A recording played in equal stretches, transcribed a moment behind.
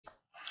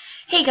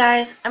Hey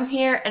guys, I'm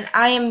here and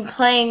I am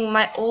playing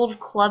my old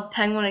Club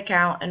Penguin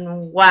account,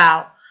 and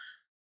wow,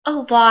 a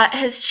lot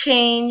has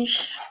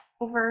changed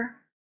over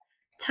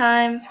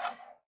time.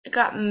 I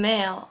got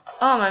mail.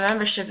 Oh, my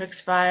membership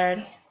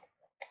expired.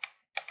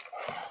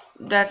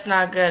 That's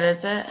not good,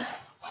 is it?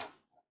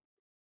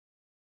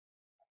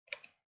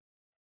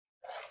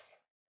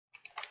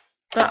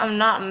 But I'm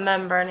not a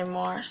member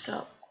anymore,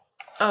 so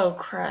oh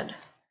crud.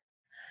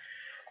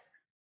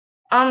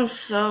 I'm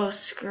so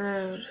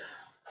screwed.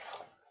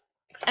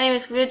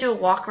 Anyways, we're gonna do a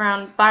walk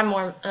around, buy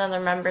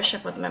another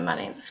membership with my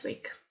money this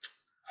week.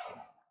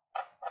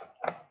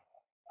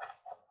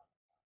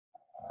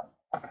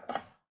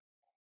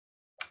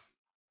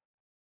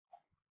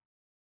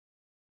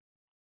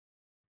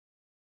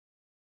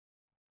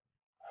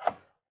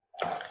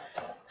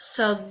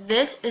 So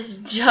this is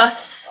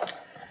just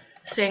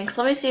Sinks.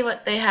 Let me see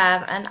what they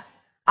have, and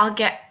I'll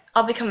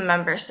become a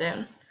member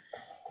soon.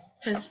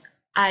 Cause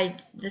I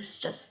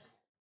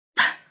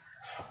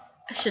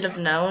should have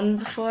known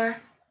before.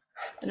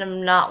 And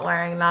I'm not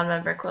wearing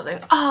non-member clothing.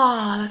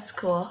 Oh, that's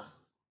cool.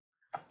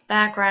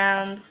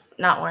 Backgrounds,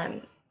 not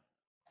wearing.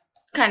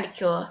 Kind of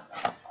cool.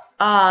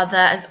 Oh,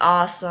 that is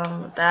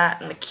awesome.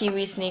 That and the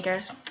kiwi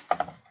sneakers.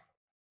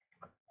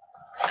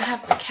 I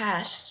have the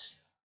cash.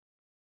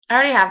 I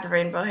already have the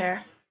rainbow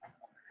hair.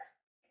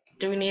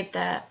 Do we need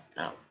that?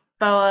 No.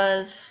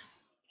 Boas.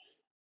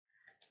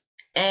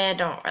 I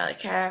don't really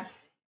care.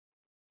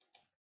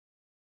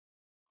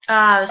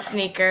 Ah, the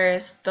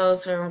sneakers.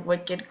 Those were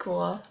wicked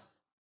cool.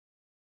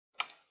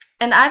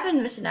 And I've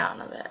been missing out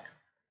on a bit.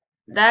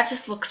 That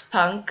just looks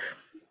punk.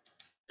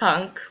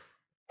 Punk.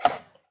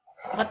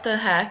 What the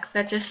heck?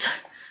 That just...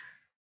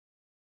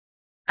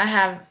 I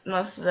have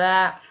most of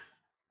that.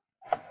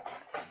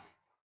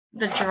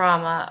 The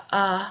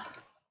drama.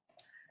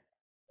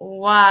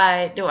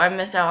 Why do I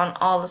miss out on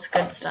all this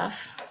good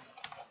stuff?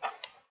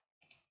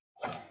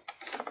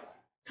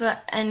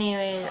 But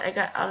anyways, I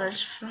got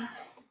others.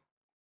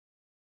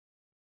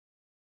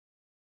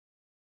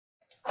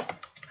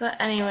 But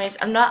anyways,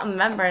 I'm not a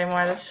member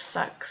anymore. This just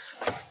sucks.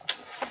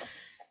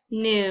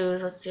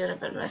 News. Let's see what I've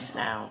been missing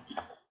out.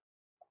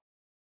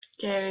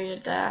 Okay, I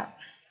did that.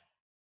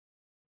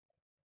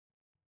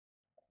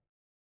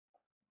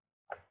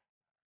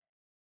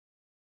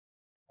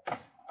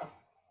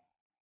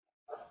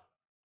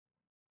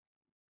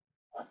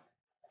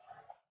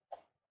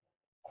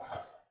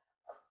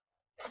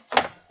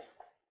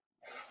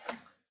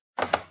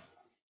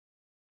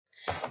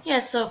 Yeah,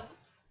 so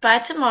by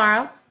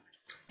tomorrow,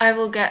 I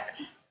will get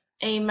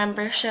a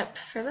membership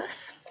for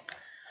this.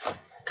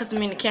 Because, I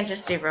mean, you can't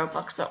just do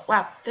Roblox, but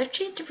wow, they've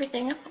changed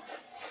everything up.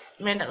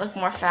 Made it look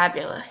more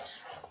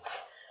fabulous.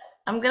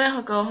 I'm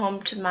gonna go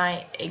home to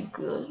my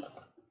igloo.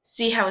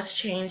 See how it's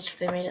changed, if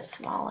they made it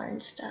smaller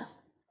and stuff.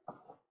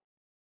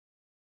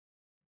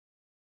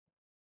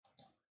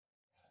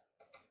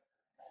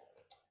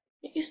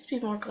 It used to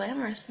be more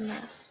glamorous than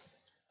this.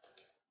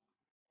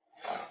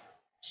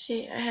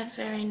 See, I had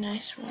very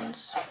nice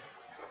ones.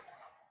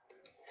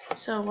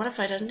 So what have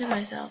I done to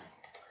myself?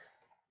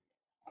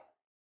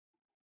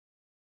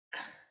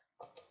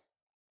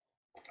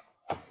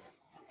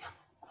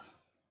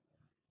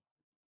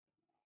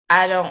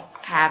 I don't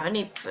have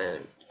any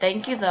food.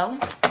 Thank you, though.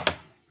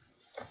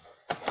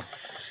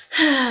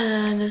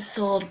 This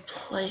old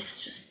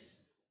place just...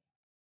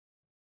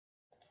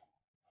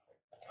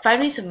 Find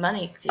me some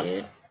money,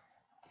 dude.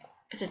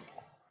 Is it...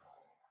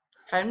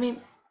 Find me...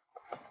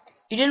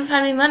 You didn't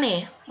find me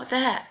money. What the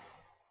heck?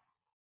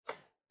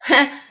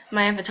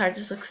 My avatar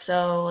just looks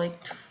so,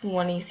 like,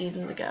 20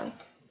 seasons ago.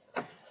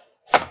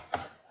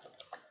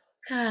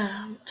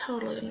 I'm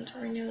totally going to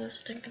renew this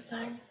stinking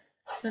thing.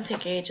 It's going to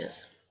take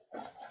ages.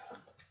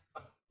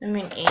 I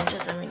mean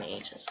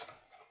ages.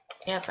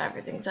 Yep,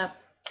 everything's up.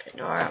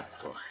 Door up.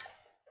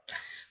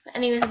 But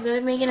anyways, I'm going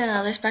to be making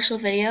another special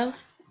video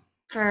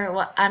for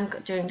what I'm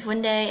doing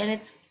Twin Day, and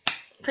it's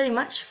pretty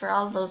much for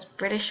all those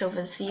British over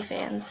the sea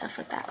fans, stuff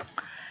like that.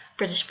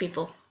 British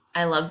people.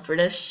 I love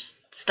British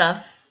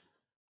stuff.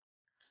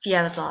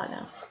 Yeah, that's all I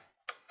know.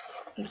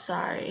 I'm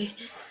sorry.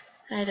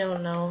 I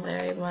don't know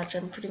very much.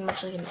 I'm pretty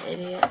much like an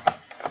idiot.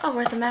 Oh,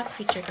 where'd the map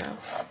feature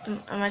go?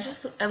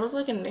 I look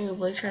like a noob,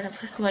 like trying to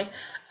press, like,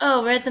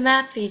 oh, where'd the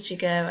map feature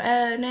go?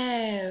 Oh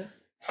no.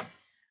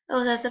 Oh,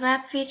 is that the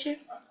map feature?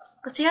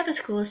 Let's see how the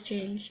school has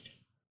changed.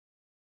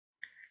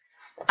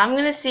 I'm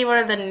gonna see what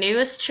are the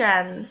newest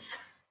trends.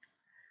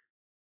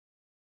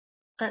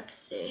 Let's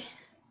see.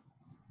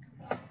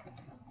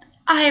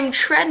 I am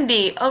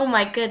trendy. Oh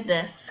my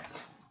goodness.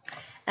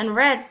 And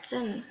reds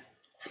and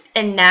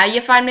now you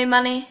find me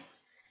money.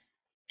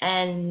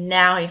 And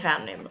now he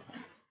found me money.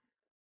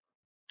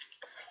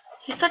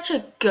 He's such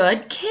a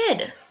good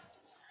kid.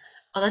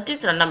 Oh, that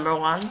dude's a number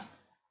one.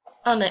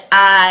 Only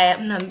I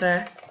am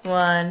number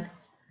one.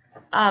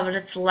 Oh, but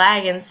it's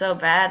lagging so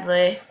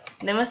badly.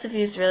 They must have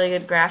used really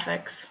good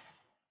graphics.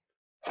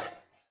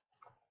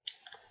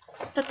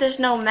 But there's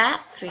no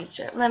map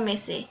feature. Let me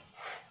see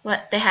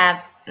what they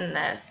have in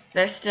this.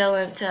 They're still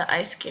into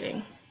ice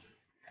skating.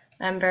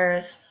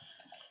 Members.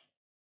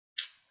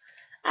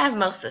 I have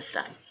most of this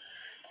stuff.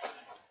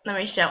 Let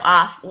me show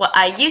off what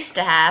I used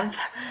to have.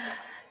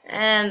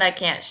 And I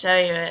can't show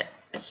you it.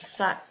 It just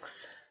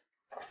sucks.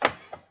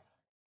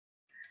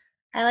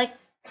 I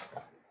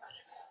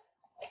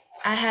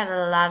had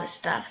a lot of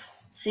stuff.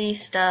 See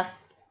stuff.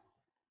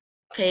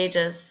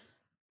 Pages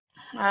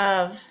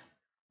of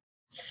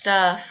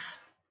stuff.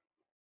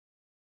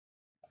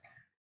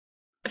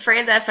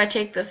 Afraid that if I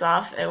take this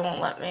off, it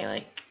won't let me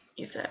like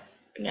use it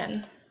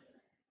again.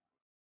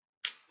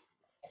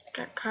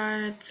 Got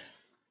cards.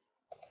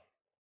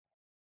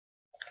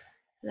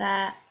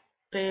 That,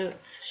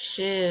 boots,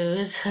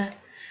 shoes.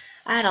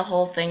 I had a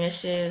whole thing of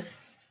shoes.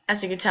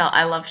 As you can tell,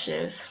 I love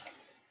shoes.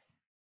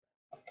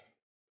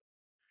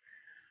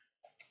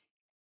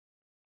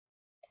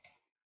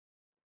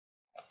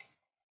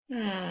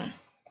 I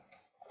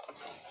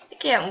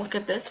can't look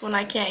at this when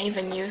I can't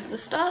even use the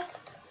stuff.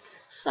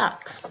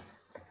 Sucks.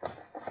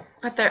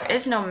 But there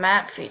is no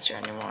map feature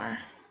anymore.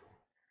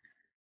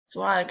 That's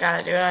why I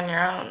gotta do it on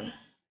your own.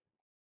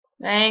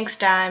 Thanks,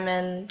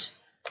 Diamond.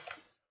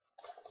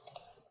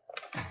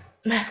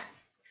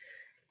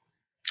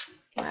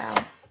 Wow.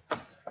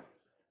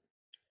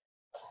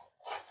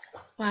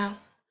 Wow.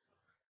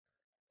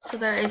 So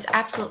there is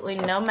absolutely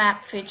no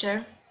map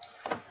feature.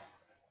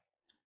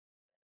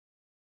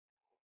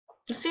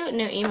 Let's see what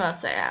new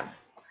emotes they have.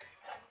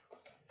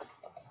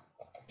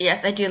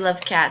 Yes, I do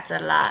love cats a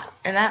lot.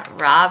 And that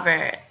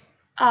Robert.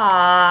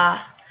 Aww.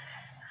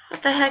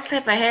 What the heck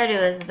type of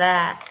hairdo is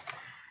that?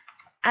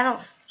 I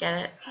don't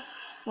get it.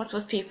 What's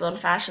with people in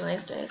fashion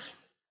these days?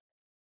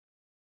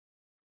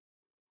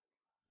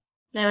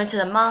 They went to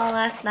the mall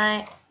last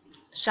night.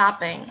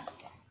 Shopping.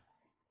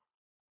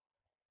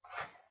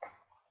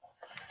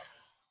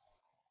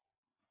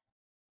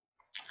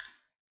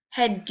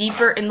 Head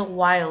deeper in the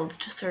wilds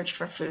to search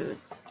for food.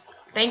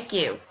 Thank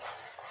you.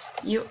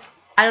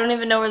 I don't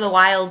even know where the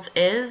wilds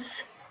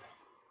is.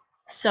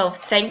 So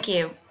thank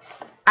you.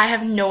 I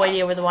have no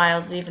idea where the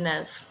wilds even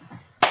is.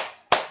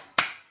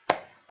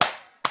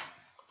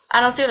 I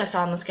don't see what I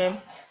saw in this game.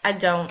 I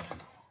don't.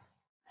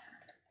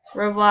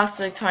 Roblox is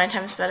like 20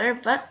 times better,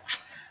 but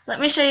let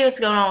me show you what's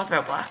going on with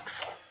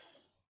Roblox.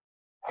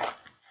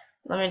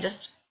 Let me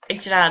just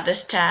exit out of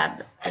this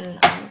tab and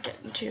get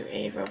into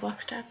a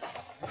Roblox tab.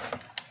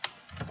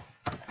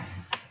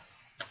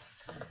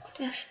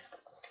 Yes.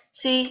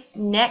 See,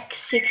 next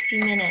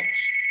 60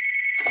 minutes.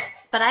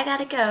 But I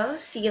gotta go.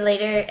 See you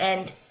later,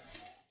 and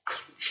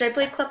should I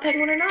play Club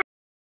Penguin or not?